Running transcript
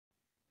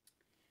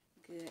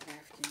Good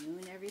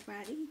afternoon,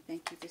 everybody.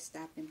 Thank you for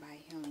stopping by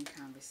Healing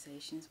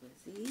Conversations with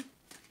Z.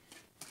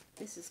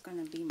 This is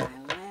going to be my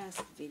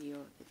last video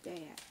of the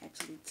day.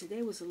 Actually,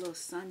 today was a little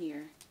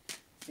sunnier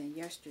than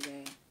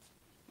yesterday,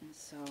 and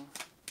so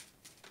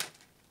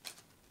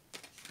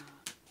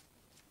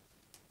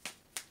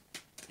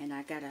and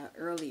I got an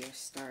earlier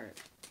start.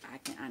 I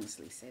can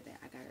honestly say that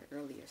I got an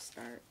earlier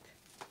start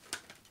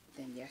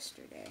than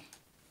yesterday.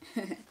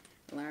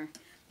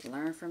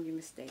 Learn from your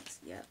mistakes.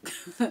 Yep,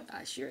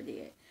 I sure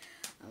did.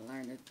 I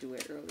learned to do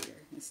it earlier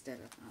instead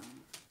of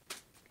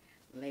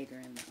later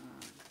in the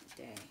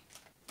day.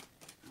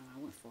 I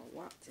went for a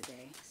walk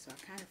today, so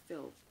I kind of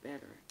feel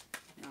better.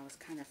 And I was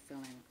kind of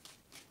feeling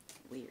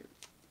weird.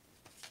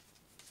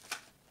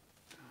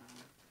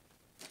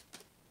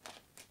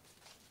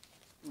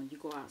 When you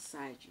go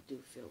outside, you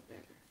do feel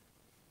better.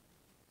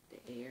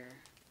 The air,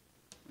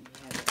 when you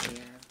have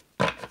the air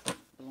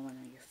blowing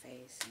on your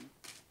face, and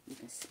you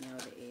can smell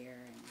the air.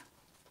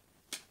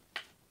 And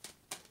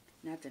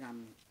not that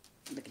I'm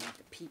looking at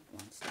the people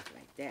and stuff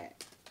like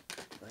that,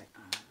 but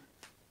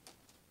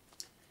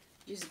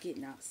just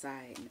getting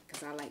outside,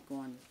 because I like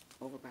going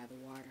over by the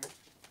water.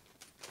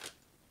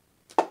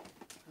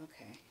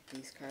 Okay,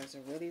 these cars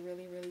are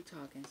really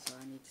talking, so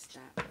I need to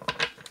stop.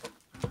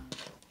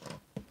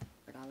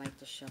 But I like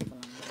to shuffle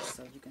them just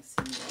so you can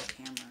see me on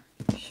camera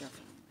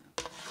shuffling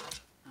them.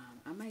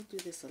 I might do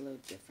this a little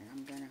different.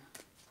 I'm gonna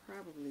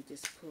probably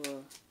just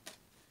pull.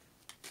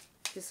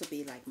 This will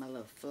be like my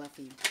little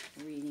fluffy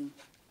reading.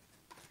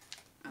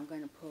 I'm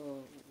going to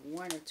pull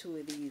one or two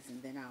of these,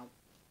 and then I'll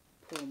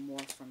pull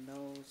more from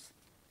those,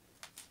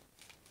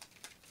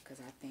 because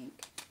I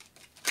think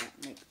that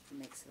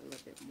makes it a little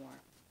bit more.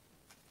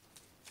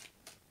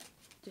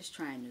 Just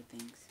trying new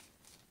things.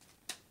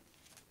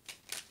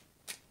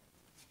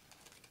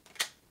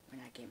 When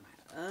I get my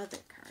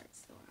other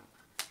cards, though,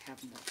 I'll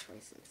have more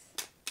choices.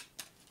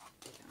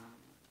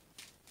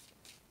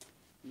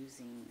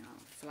 Using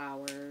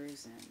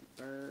flowers and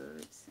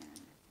birds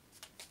and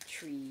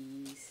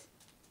trees.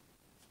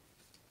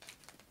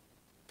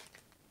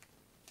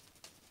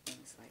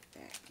 Things like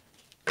that.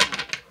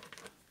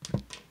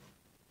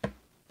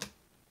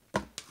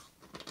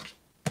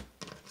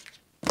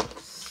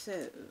 So,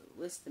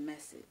 what's the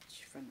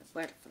message from the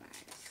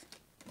butterflies?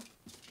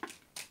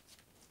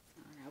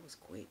 Oh, that was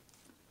quick.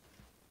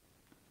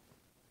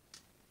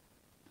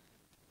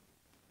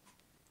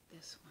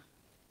 This one.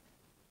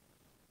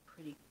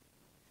 Pretty.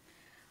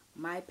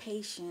 My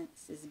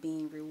patience is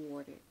being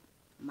rewarded.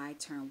 My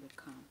turn will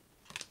come.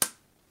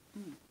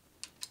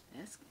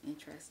 That's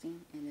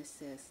interesting. And it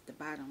says, the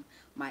bottom,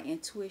 my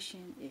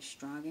intuition is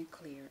strong and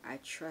clear. I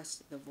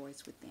trust the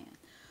voice within.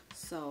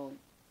 So,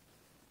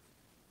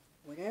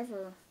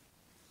 whatever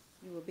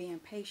you were being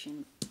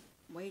patient,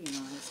 waiting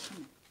on is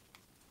coming.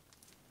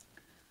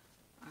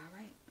 All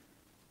right.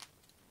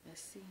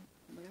 Let's see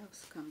what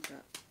else comes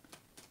up.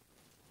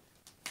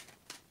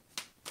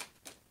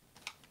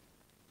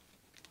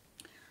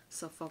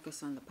 So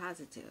focus on the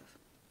positive.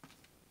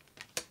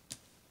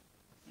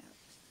 Yep.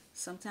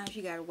 Sometimes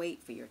you gotta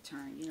wait for your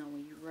turn. You know,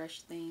 when you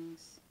rush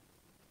things,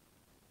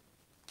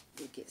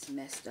 it gets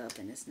messed up,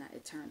 and it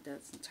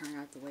doesn't turn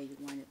out the way you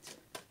want it to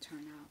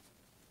turn out.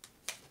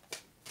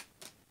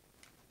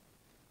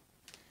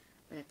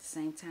 But at the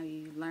same time,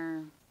 you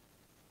learn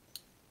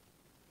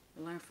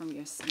from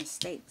your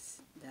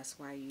mistakes. That's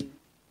why you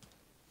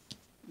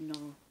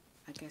know.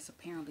 I guess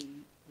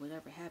apparently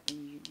whatever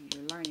happened,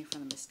 you're learning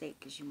from the mistake,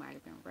 because you might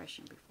have been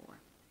rushing before.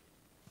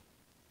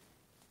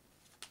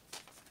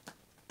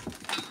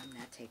 I'm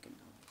not taking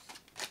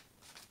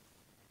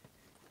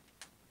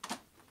those.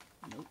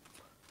 Nope.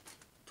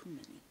 Too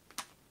many.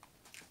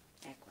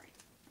 Act right.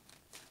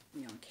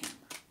 We on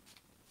camera.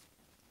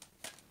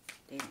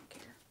 They don't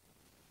care.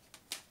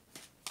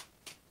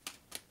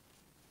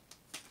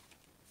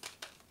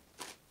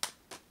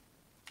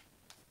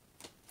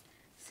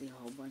 See, a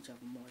whole bunch of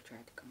them more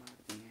tried to come out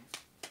again.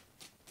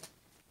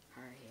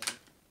 Hard-headed.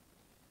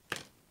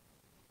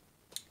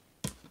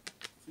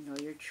 You know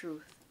your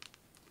truth.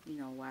 You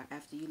know why?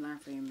 After you learn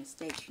from your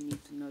mistakes, you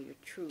need to know your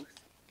truth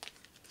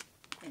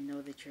and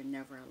know that you're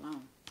never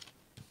alone.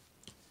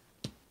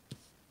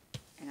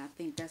 And I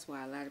think that's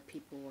why a lot of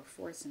people were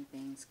forcing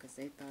things, because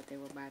they thought they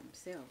were by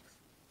themselves.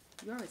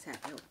 You always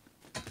have help.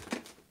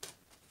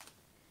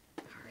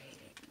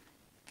 Hard-headed.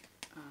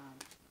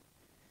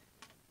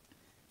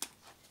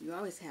 You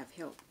always have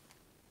help,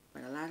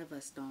 but a lot of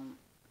us don't.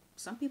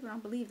 Some people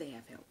don't believe they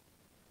have help.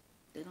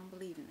 They don't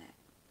believe in that.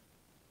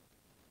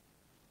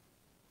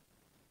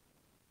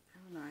 I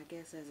don't know, I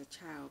guess as a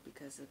child,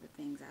 because of the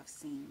things I've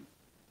seen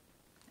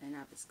and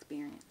I've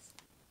experienced,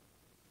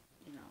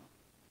 you know,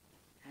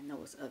 I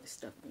know it's other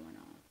stuff going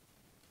on.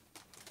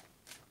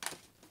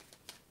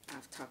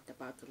 I've talked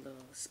about the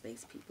little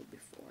space people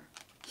before.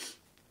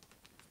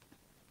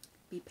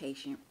 Be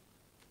patient.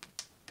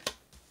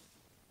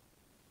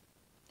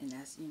 And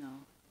that's, you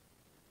know,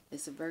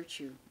 it's a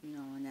virtue, you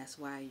know, and that's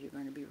why you're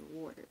going to be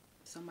rewarded.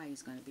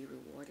 Somebody's going to be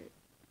rewarded.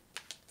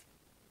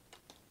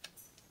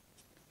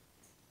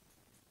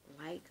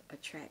 Like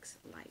attracts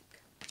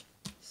like.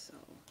 So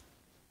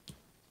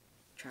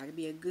try to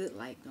be a good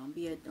light. Don't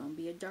be a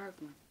dark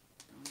one.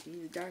 Don't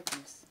be the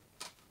darkness.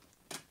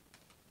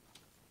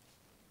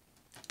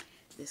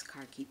 This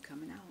card keep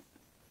coming out.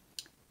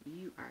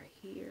 You are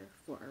here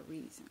for a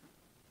reason.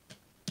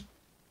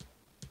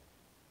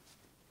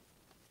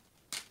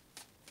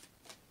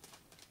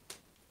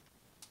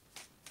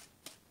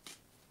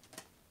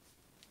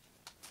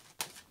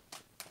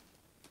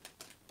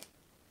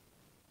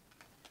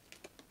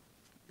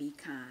 Be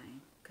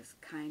kind, because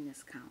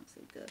kindness counts.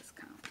 It does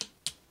count.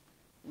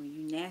 When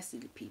you nasty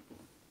to people,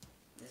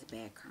 this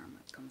bad karma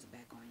comes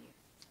back on you.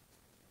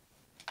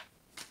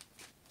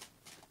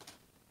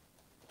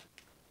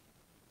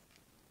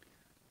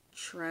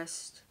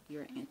 Trust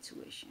your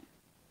intuition.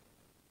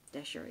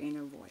 That's your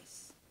inner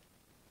voice.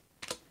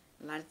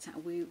 A lot of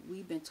times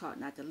we've been taught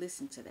not to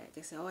listen to that.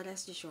 They say, oh,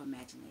 that's just your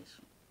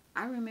imagination.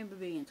 I remember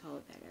being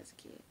told that as a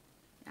kid.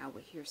 I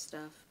would hear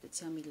stuff that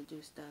tell me to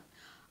do stuff.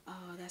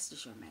 Oh, that's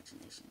just your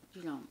imagination.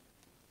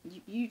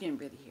 You didn't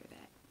really hear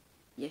that.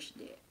 Yes,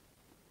 you did.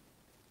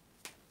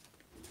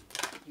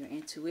 Your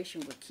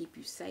intuition will keep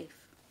you safe.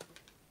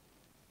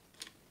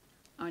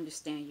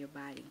 Understand your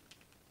body.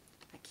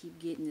 I keep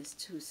getting this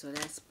too, so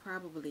that's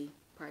probably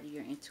part of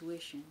your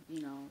intuition.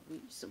 You know,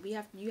 you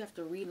have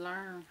to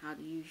relearn how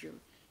to use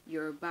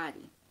your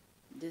body.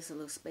 This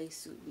little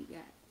spacesuit we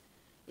got,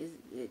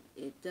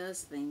 it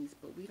does things,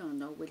 but we don't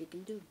know what it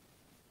can do.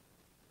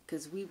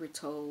 Because we were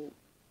told,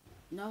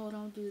 no,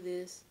 don't do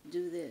this,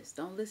 do this.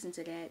 Don't listen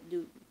to that.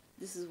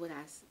 This is what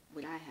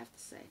I have to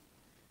say.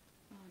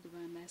 Oh,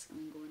 Divine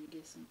Masculine going to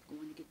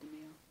get the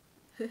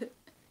mail.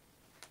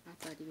 I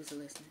thought he was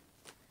listening.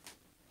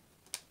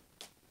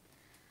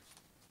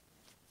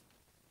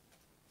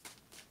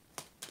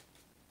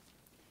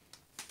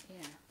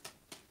 Yeah.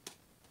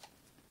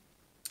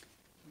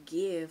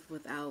 Give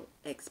without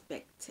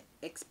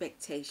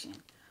expectation.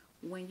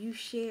 When you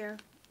share,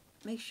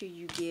 make sure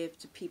you give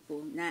to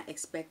people, not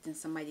expecting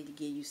somebody to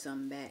give you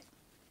something back.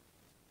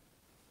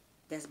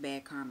 That's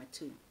bad karma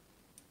too.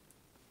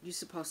 You're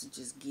supposed to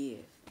just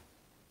give.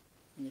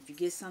 And if you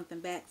get something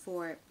back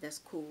for it, that's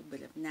cool.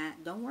 But if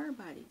not, don't worry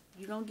about it.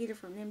 You don't get it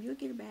from them, you'll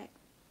get it back.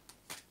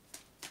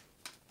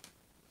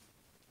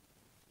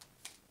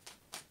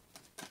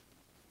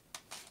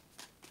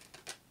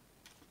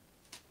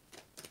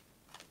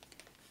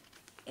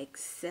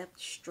 Accept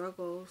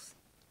struggles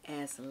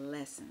as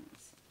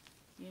lessons.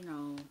 You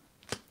know,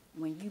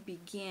 when you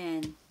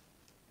begin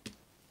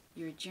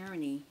your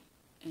journey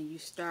and you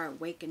start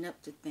waking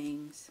up to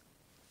things,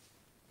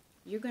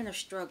 you're going to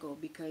struggle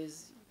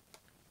because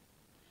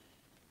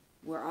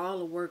we're all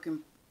a work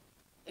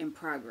in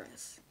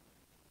progress.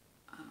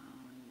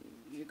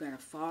 You're going to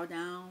fall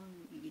down,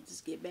 you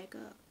just get back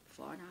up.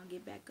 Fall down,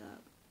 get back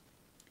up.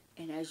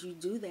 And as you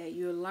do that,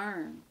 you'll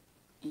learn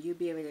and you'll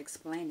be able to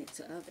explain it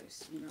to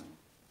others, you know,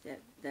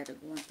 that are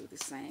going through the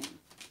same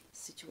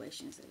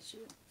situations as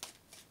you.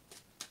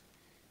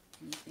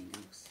 Anything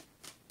else?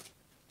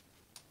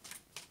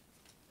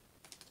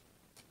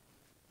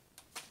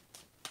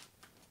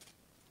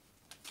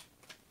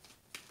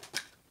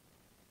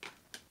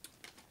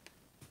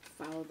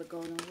 Follow the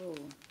golden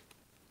rule.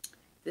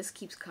 This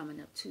keeps coming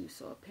up too,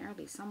 so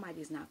apparently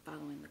somebody's not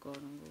following the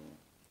golden rule.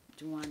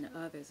 Do unto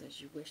others as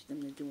you wish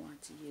them to do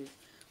unto you.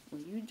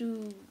 When you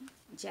do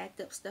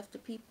jacked up stuff to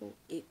people,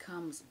 it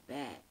comes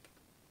back.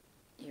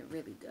 It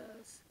really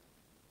does.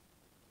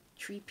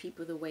 Treat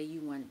people the way you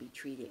want to be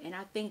treated. And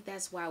I think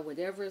that's why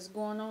whatever is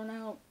going on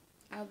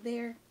out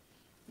there,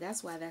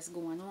 that's why that's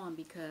going on,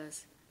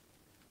 because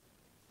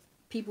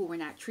people were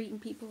not treating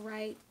people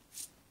right.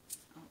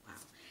 Oh, wow.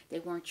 They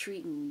weren't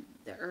treating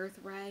the earth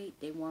right.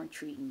 They weren't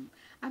treating...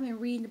 I've been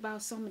reading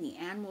about so many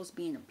animals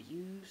being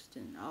abused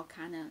and all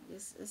kind of...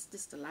 It's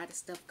just a lot of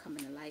stuff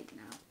coming to light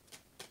now.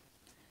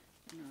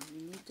 You know,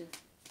 you need to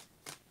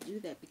do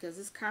that because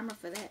it's karma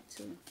for that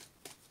too.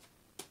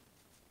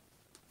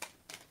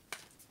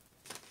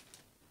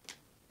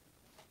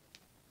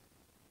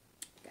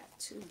 Got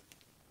to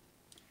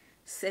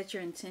set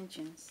your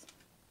intentions.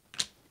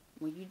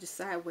 When you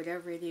decide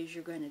whatever it is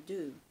you're going to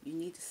do, you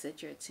need to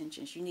set your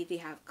intentions. You need to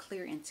have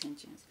clear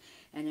intentions.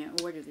 And in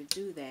order to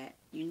do that,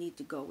 you need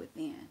to go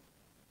within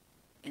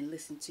and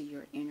listen to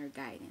your inner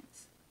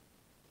guidance.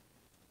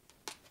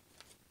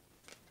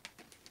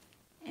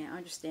 And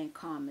understand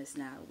calm is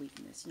not a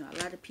weakness. You know, a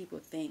lot of people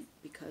think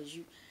because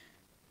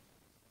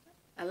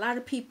a lot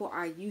of people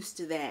are used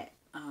to that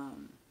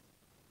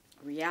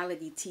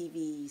reality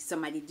TV,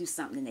 somebody do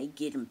something and they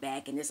get them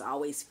back and it's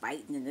always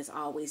fighting and it's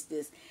always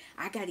this,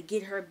 I got to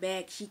get her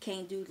back, she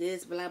can't do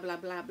this, blah, blah,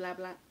 blah, blah,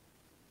 blah.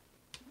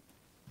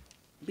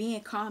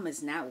 Being calm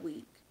is not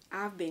weak.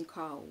 I've been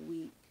called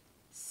weak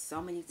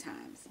so many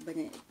times,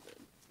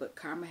 but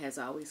karma has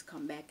always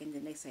come back and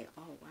then they say,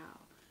 oh, wow,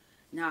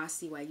 now I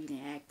see why you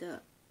didn't act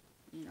up,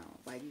 you know,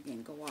 why you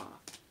didn't go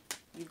off.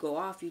 You go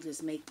off, you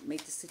just make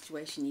the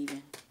situation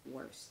even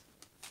worse.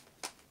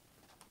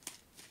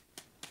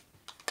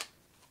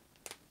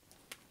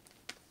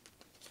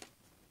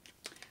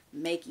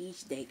 Make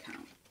each day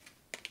count.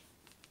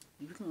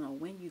 You don't know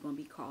when you're going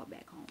to be called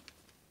back home.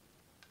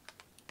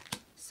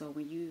 So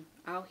when you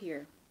out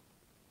here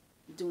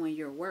doing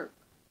your work,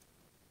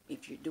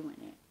 if you're doing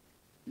it,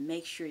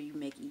 make sure you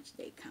make each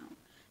day count.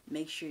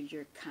 Make sure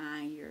you're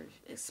kind, you're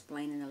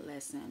explaining a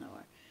lesson,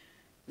 or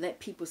let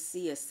people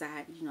see a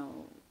side,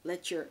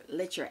 let your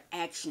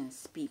actions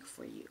speak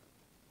for you.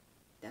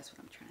 That's what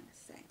I'm trying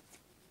to say.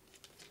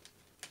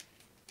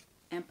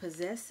 And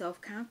possess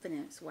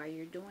self-confidence while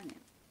you're doing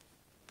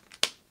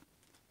it.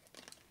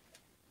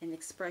 And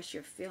express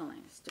your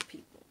feelings to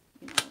people.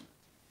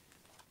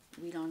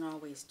 We don't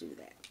always do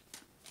that.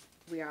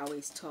 We're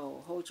always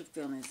told, hold your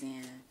feelings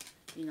in.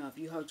 If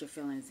you hold your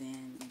feelings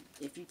in,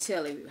 if you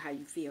tell it how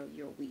you feel,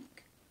 you're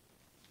weak.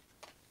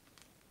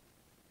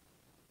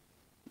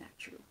 Not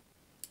true.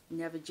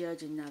 Never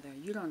judge another.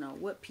 You don't know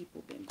what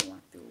people been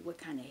going through, what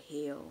kind of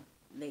hell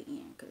they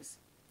in, because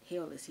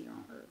hell is here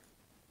on earth.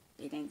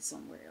 It ain't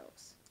somewhere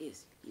else.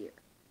 It's here,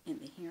 in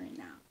the here and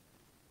now.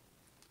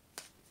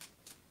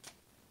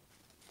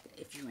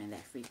 If you're in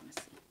that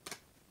frequency.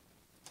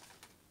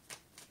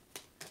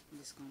 I'm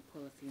just going to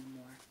pull a few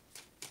more.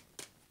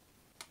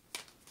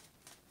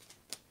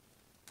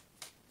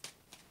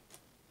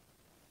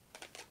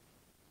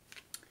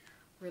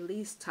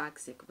 Release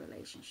toxic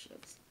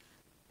relationships.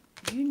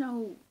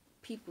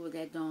 People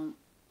that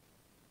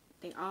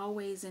they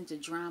always into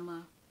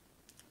drama.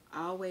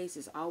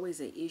 It's always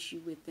an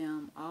issue with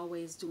them.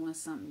 Always doing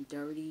something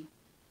dirty.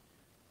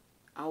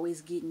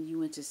 Always getting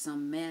you into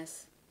some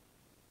mess.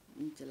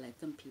 You need to let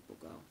them people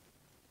go.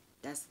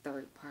 That's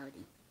third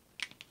party.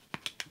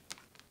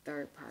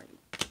 Third party.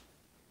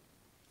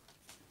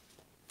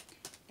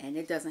 And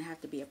it doesn't have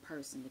to be a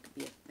person. It could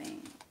be a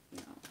thing.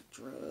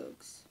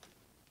 Drugs.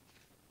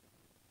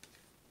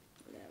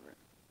 Whatever.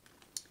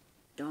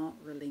 Don't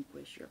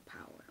relinquish your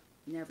power.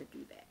 Never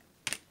do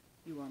that.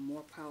 You are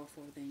more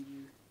powerful than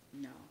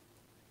you know.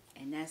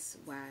 And that's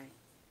why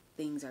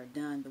things are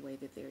done the way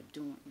that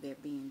they're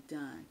being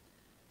done.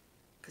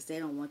 Because they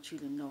don't want you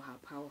to know how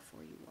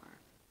powerful you are.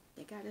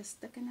 They got us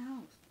stuck in the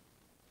house.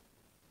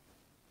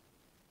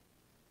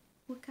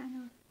 What kind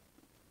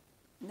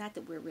of... Not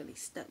that we're really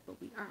stuck, but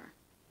we are.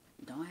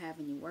 Don't have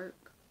any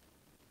work.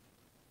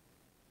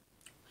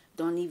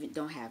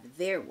 Don't have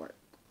their work.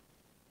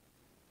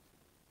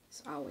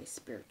 It's always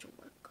spiritual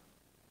work.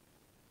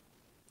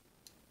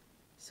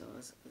 So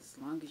as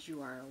long as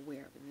you are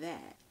aware of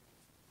that,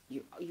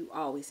 you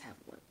always have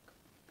work.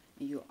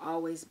 And you'll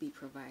always be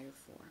provided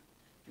for.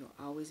 You'll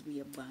always be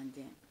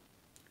abundant.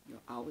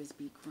 You'll always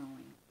be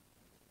growing.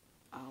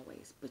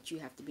 Always. But you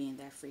have to be in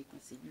that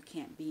frequency. You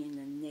can't be in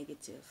the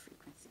negative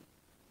frequency.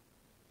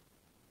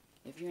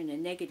 If you're in the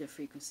negative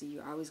frequency,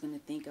 you're always going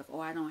to think of,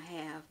 I don't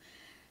have,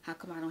 how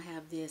come I don't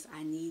have this?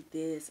 I need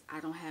this.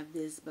 I don't have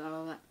this, blah,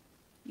 blah, blah.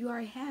 You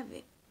already have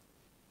it.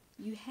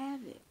 You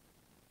have it.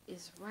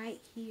 It's right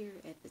here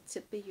at the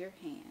tip of your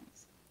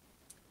hands.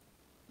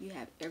 You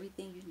have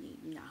everything you need.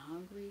 You're not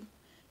hungry.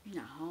 You're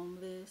not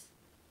homeless.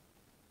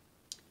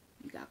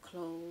 You got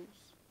clothes.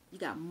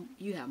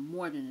 You have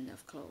more than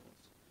enough clothes.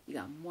 You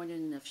got more than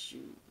enough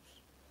shoes.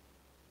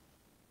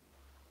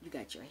 You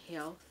got your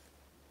health.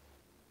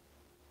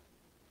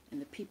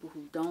 And the people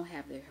who don't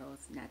have their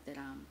health, not that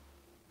I'm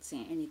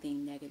saying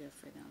anything negative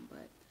for them,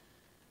 but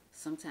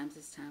sometimes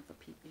it's time for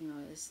people,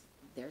 it's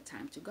their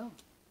time to go.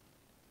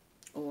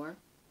 Or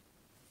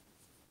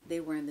they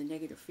were in the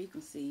negative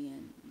frequency,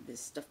 and this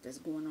stuff that's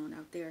going on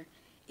out there,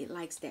 it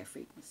likes that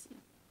frequency.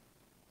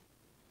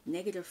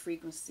 Negative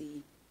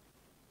frequency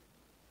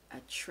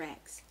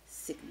attracts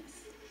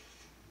sickness,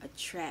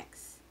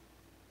 attracts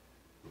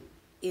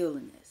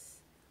illness,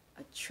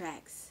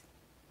 attracts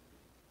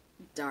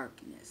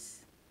darkness.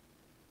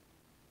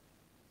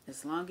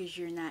 As long as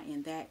you're not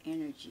in that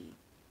energy,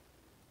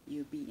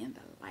 you'll be in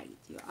the light.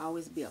 You'll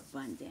always be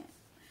abundant.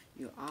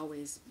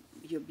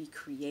 You'll be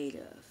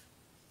creative.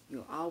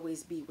 You'll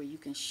always be where you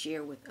can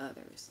share with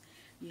others.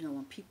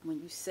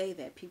 When you say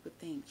that, people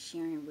think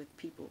sharing with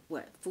people,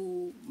 what?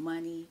 Food,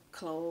 money,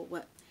 clothes,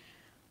 what?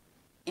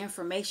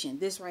 Information.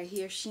 This right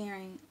here,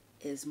 sharing,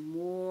 is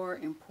more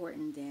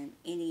important than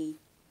any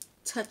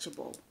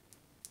touchable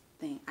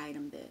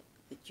item that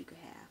you could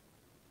have.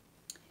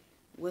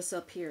 What's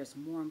up here is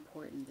more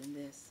important than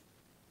this.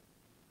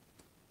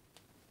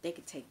 They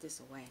could take this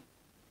away.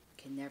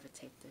 Can never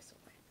take this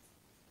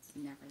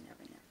away. Never,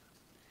 never, never.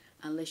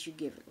 Unless you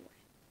give it away.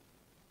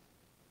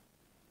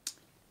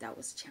 That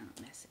was a channel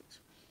message.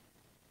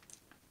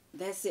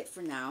 That's it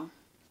for now.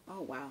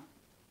 Oh, wow.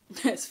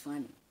 That's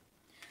funny.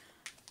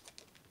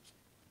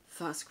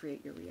 Thoughts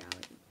create your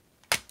reality.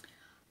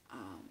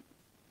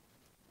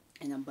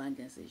 And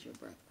abundance is your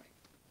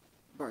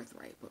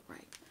birthright. But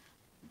right.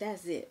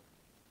 That's it.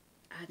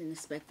 I didn't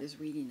expect this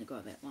reading to go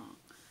that long.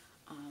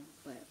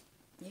 But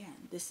yeah,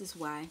 this is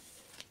why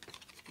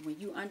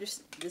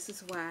this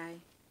is why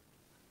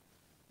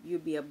you'll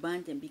be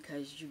abundant,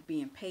 because you're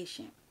being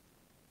patient.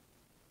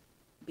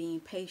 Being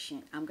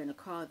patient, I'm going to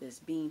call this,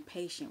 being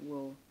patient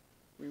will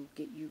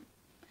get you,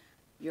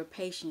 your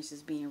patience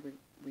is being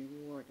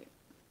rewarded.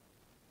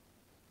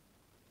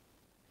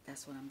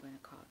 That's what I'm going to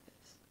call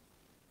this.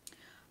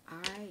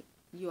 All right,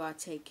 you all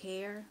take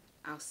care.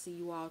 I'll see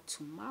you all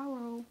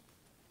tomorrow.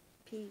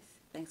 Peace.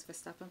 Thanks for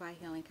stopping by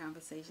Healing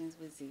Conversations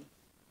with Z.